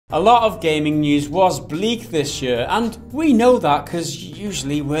A lot of gaming news was bleak this year, and we know that because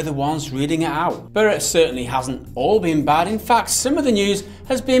usually we're the ones reading it out. But it certainly hasn't all been bad. In fact, some of the news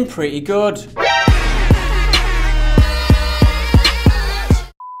has been pretty good.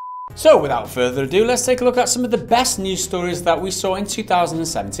 So without further ado, let's take a look at some of the best news stories that we saw in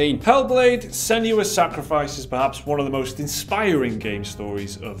 2017. Hellblade: Senua's Sacrifice is perhaps one of the most inspiring game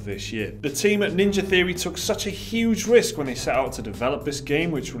stories of this year. The team at Ninja Theory took such a huge risk when they set out to develop this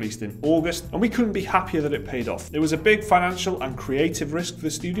game, which released in August, and we couldn't be happier that it paid off. It was a big financial and creative risk for the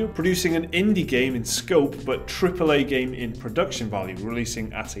studio, producing an indie game in scope but AAA game in production value,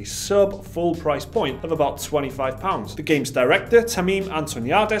 releasing at a sub-full price point of about £25. The game's director, Tamim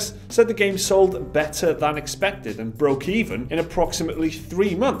Antoniades, said the game sold better than expected and broke even in approximately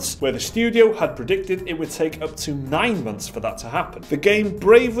 3 months, where the studio had predicted it would take up to 9 months for that to happen. The game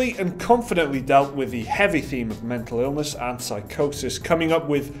bravely and confidently dealt with the heavy theme of mental illness and psychosis, coming up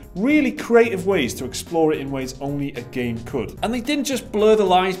with really creative ways to explore it in ways only a game could. And they didn't just blur the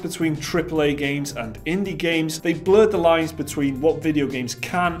lines between AAA games and indie games, they blurred the lines between what video games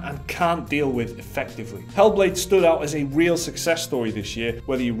can and can't deal with effectively. Hellblade stood out as a real success story this year,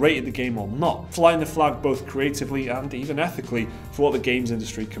 whether you rated the game or not, flying the flag both creatively and even ethically for what the games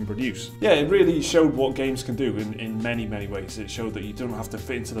industry can produce. Yeah, it really showed what games can do in many ways. It showed that you don't have to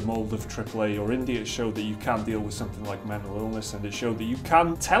fit into the mold of AAA or indie. It showed that you can deal with something like mental illness, and it showed that you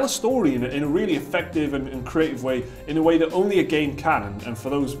can tell a story in a really effective and creative way, in a way that only a game can, and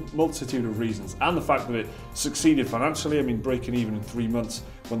for those multitude of reasons. And the fact that it succeeded financially, I mean, breaking even in 3 months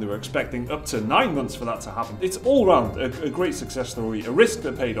when they were expecting up to 9 months for that to happen. It's all round a great success story, a risk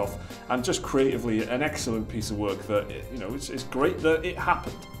that paid off, and just creatively an excellent piece of work that, you know, it's great that it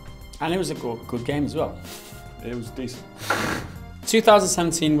happened. And it was a good game as well. It was decent.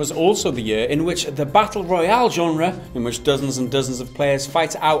 2017 was also the year in which the Battle Royale genre, in which dozens and dozens of players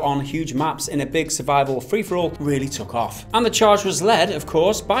fight out on huge maps in a big survival free-for-all, really took off. And the charge was led, of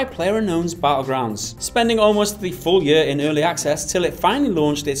course, by PlayerUnknown's Battlegrounds, spending almost the full year in early access till it finally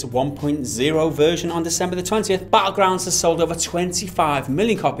launched its 1.0 version on December the 20th. Battlegrounds has sold over 25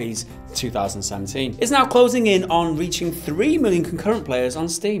 million copies in 2017. It's now closing in on reaching 3 million concurrent players on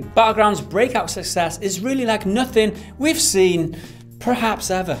Steam. Battlegrounds' breakout success is really like nothing we've seen perhaps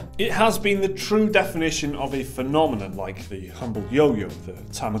ever. It has been the true definition of a phenomenon like the humble yo-yo, the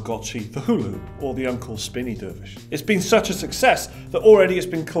Tamagotchi, the hula hoop, or the Uncle Spinny Dervish. It's been such a success that already it's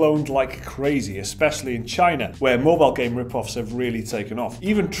been cloned like crazy, especially in China, where mobile game ripoffs have really taken off.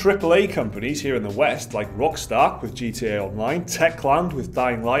 Even AAA companies here in the West, like Rockstar with GTA Online, Techland with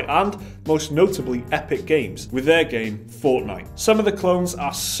Dying Light, and most notably Epic Games with their game Fortnite. Some of the clones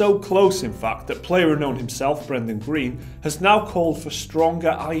are so close, in fact, that PlayerUnknown himself, Brendan Green, has now called for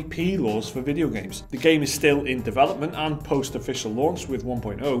stronger IP laws for video games. The game is still in development, and post-official launch with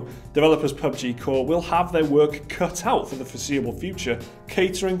 1.0, developers PUBG Core will have their work cut out for the foreseeable future,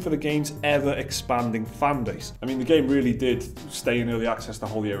 catering for the game's ever-expanding fanbase. I mean, the game really did stay in early access the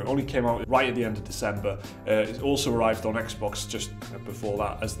whole year. It only came out right at the end of December. It also arrived on Xbox just before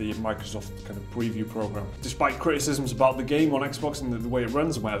that as the Microsoft kind of preview program. Despite criticisms about the game on Xbox and the way it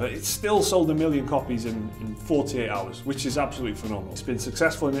runs and whatever, it still sold 1 million copies in 48 hours, which is absolutely phenomenal. It's been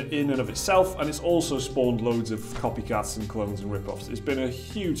successful in and of itself, and it's also spawned loads of copycats and clones and rip-offs. It's been a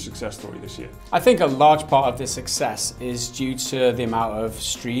huge success story this year. I think a large part of this success is due to the amount of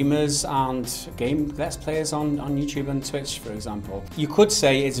streamers and game Let's Players on YouTube and Twitch, for example. You could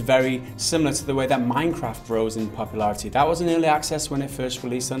say it's very similar to the way that Minecraft rose in popularity. That was in early access when it first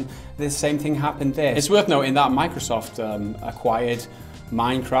released, and the same thing happened there. It's worth noting that Microsoft acquired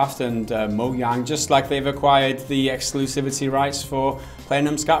Minecraft and Mojang, just like they've acquired the exclusivity rights for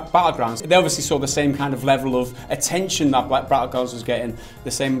PlayerUnknown's Battlegrounds. They obviously saw the same kind of level of attention that Battlegrounds was getting,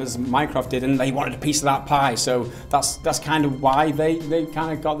 the same as Minecraft did, and they wanted a piece of that pie. So that's kind of why they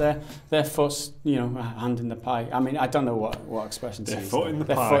kind of got their foot, you know, hand in the pie. I mean, I don't know what expression to use. Their foot in the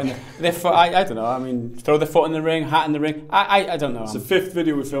pie. Their foot, I don't know. I mean, throw their foot in the ring, hat in the ring. I don't know. It's the 5th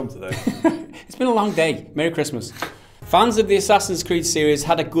video we filmed today. It's been a long day. Merry Christmas. Fans of the Assassin's Creed series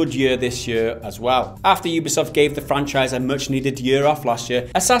had a good year this year as well. After Ubisoft gave the franchise a much needed year off last year,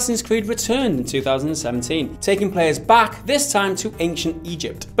 Assassin's Creed returned in 2017, taking players back, this time to ancient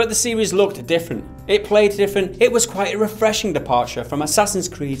Egypt. But the series looked different. It played different. It was quite a refreshing departure from Assassin's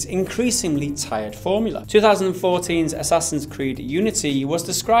Creed's increasingly tired formula. 2014's Assassin's Creed Unity was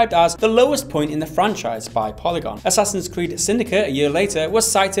described as the lowest point in the franchise by Polygon. Assassin's Creed Syndicate, a year later, was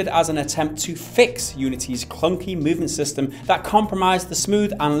cited as an attempt to fix Unity's clunky movement system that compromised the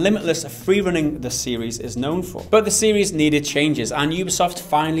smooth and limitless free-running the series is known for. But the series needed changes, and Ubisoft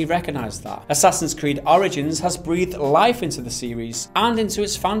finally recognized that. Assassin's Creed Origins has breathed life into the series and into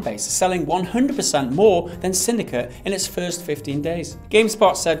its fanbase, selling 100% more than Syndicate in its first 15 days.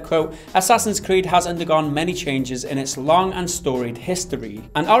 GameSpot said, quote, "Assassin's Creed has undergone many changes in its long and storied history,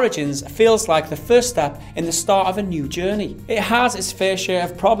 and Origins feels like the first step in the start of a new journey. It has its fair share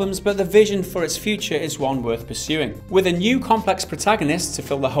of problems, but the vision for its future is one worth pursuing. With a new complex protagonist to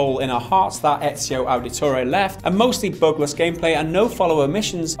fill the hole in our hearts that Ezio Auditore left, a mostly bugless gameplay and no follower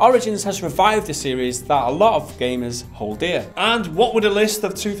missions, Origins has revived a series that a lot of gamers hold dear." And what would a list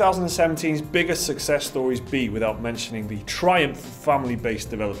of 2017's biggest success stories be without mentioning the triumph of family-based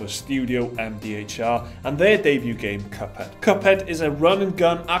developer Studio MDHR and their debut game Cuphead. Cuphead is a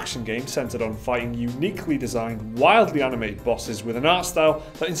run-and-gun action game centered on fighting uniquely designed, wildly animated bosses with an art style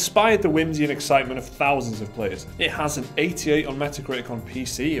that inspired the whimsy and excitement of thousands of players. It has an 88 on Metacritic on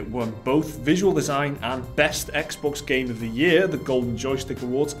PC, it won both Visual Design and Best Xbox Game of the Year, the Golden Joystick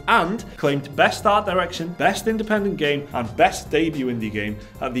Awards, and claimed Best Art Direction, Best Independent Game, and Best Debut Indie Game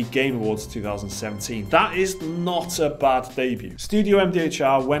at the Game Awards 2017. That is not a bad debut. Studio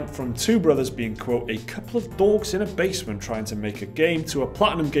MDHR went from two brothers being, quote, a couple of dorks in a basement trying to make a game to a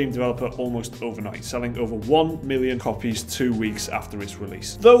platinum game developer almost overnight, selling over 1 million copies 2 weeks after its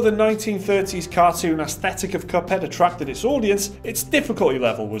release. Though the 1930s cartoon aesthetic of Cuphead attracted its audience, its difficulty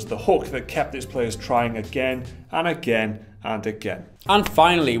level was the hook that kept its players trying again and again and again. And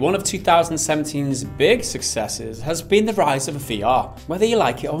finally, one of 2017's big successes has been the rise of VR, whether you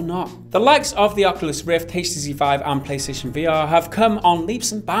like it or not. The likes of the Oculus Rift, HTC Vive and PlayStation VR have come on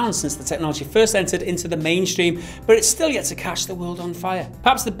leaps and bounds since the technology first entered into the mainstream, but it's still yet to catch the world on fire.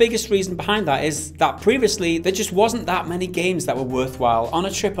 Perhaps the biggest reason behind that is that previously there just wasn't that many games that were worthwhile on a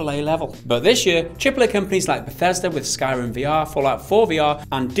AAA level. But this year, AAA companies like Bethesda with Skyrim VR, Fallout 4 VR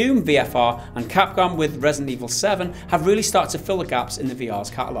and Doom VFR, and Capcom with Resident Evil 7 have really started to fill the gaps in the VR's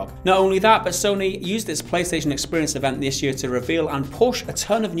catalogue. Not only that, but Sony used its PlayStation Experience event this year to reveal and push a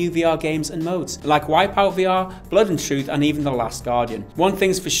ton of new VR games and modes, like Wipeout VR, Blood and Truth, and even The Last Guardian. One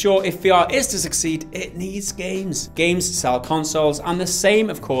thing's for sure, if VR is to succeed, it needs games. Games sell consoles, and the same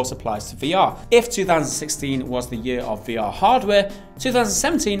of course applies to VR. If 2016 was the year of VR hardware,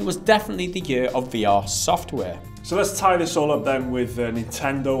 2017 was definitely the year of VR software. So let's tie this all up then with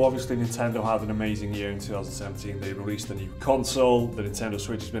Nintendo. Obviously Nintendo had an amazing year in 2017. They released a new console. The Nintendo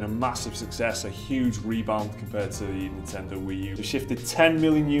Switch has been a massive success, a huge rebound compared to the Nintendo Wii U. They shifted 10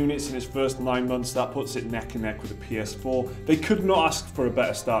 million units in its first 9 months. That puts it neck and neck with the PS4. They could not ask for a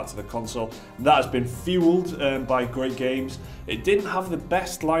better start to the console. That has been fueled by great games. It didn't have the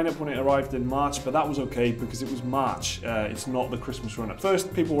best lineup when it arrived in March, but that was okay because it was March. It's not the Christmas run-up.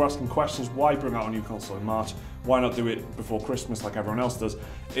 First, people were asking questions, why bring out a new console in March? Why not do it before Christmas like everyone else does?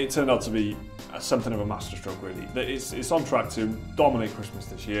 It turned out to be something of a masterstroke, really. It's on track to dominate Christmas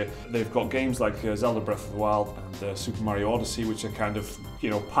this year. They've got games like Zelda Breath of the Wild and Super Mario Odyssey, which are kind of,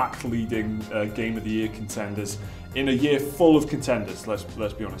 pack leading Game of the Year contenders in a year full of contenders. Let's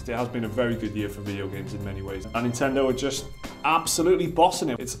be honest. It has been a very good year for video games in many ways. And Nintendo are just absolutely bossing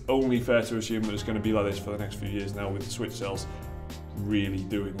it. It's only fair to assume that it's going to be like this for the next few years now, with the Switch sales really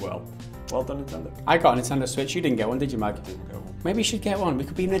doing well. Well done, Nintendo. I got a Nintendo Switch. You didn't get one, did you, Mike? I didn't get one. Maybe you should get one. We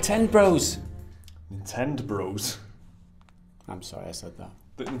could be Nintendo Bros. Nintendo Bros? I'm sorry I said that.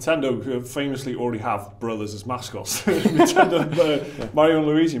 The Nintendo famously already have brothers as mascots. Nintendo, Mario and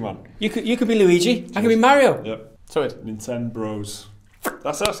Luigi, man. You could be Luigi. I could be Mario. Yep. Sorted. Nintendo Bros.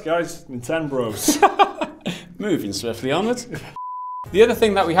 That's us, guys. Nintendo Bros. Moving swiftly onwards. The other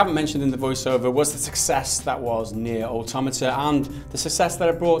thing that we haven't mentioned in the voiceover was the success that was Nier Automata and the success that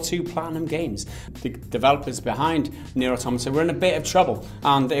it brought to Platinum Games. The developers behind Nier Automata were in a bit of trouble,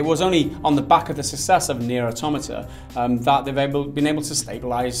 and it was only on the back of the success of Nier Automata that they've been able to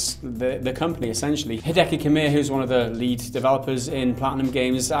stabilize the company, essentially. Hideki Kamiya, who's one of the lead developers in Platinum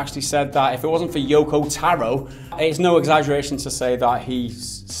Games, actually said that if it wasn't for Yoko Taro, it's no exaggeration to say that he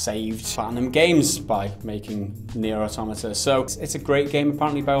saved Platinum Games by making Nier Automata. So it's a great game,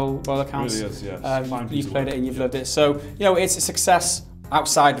 apparently, by all accounts. It really is, yeah. You've played it and you've loved it. So, it's a success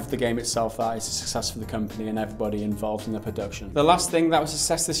outside of the game itself. That is a success for the company and everybody involved in the production. The last thing that was a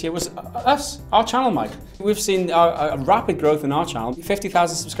success this year was us, our channel, Mike. We've seen a rapid growth in our channel,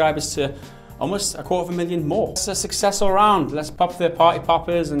 50,000 subscribers to almost 250,000 more. It's a success all round. Let's pop the party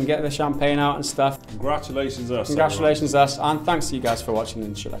poppers and get the champagne out and stuff. Congratulations us. Congratulations us, and thanks to you guys for watching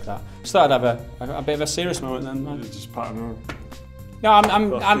and shit like that. Just thought I'd have a bit of a serious moment then, man. Just patting on. No,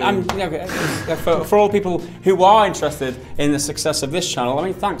 I'm you know, for all people who are interested in the success of this channel, I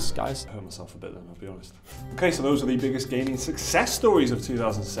mean, thanks, guys. I hurt myself a bit then, I'll be honest. Okay, so those are the biggest gaming success stories of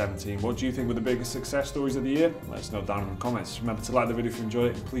 2017. What do you think were the biggest success stories of the year? Let us know down in the comments. Remember to like the video if you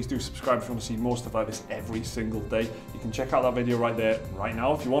enjoyed it, and please do subscribe if you want to see more stuff like this every single day. You can check out that video right there, right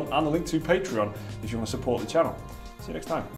now if you want, and the link to Patreon if you want to support the channel. See you next time.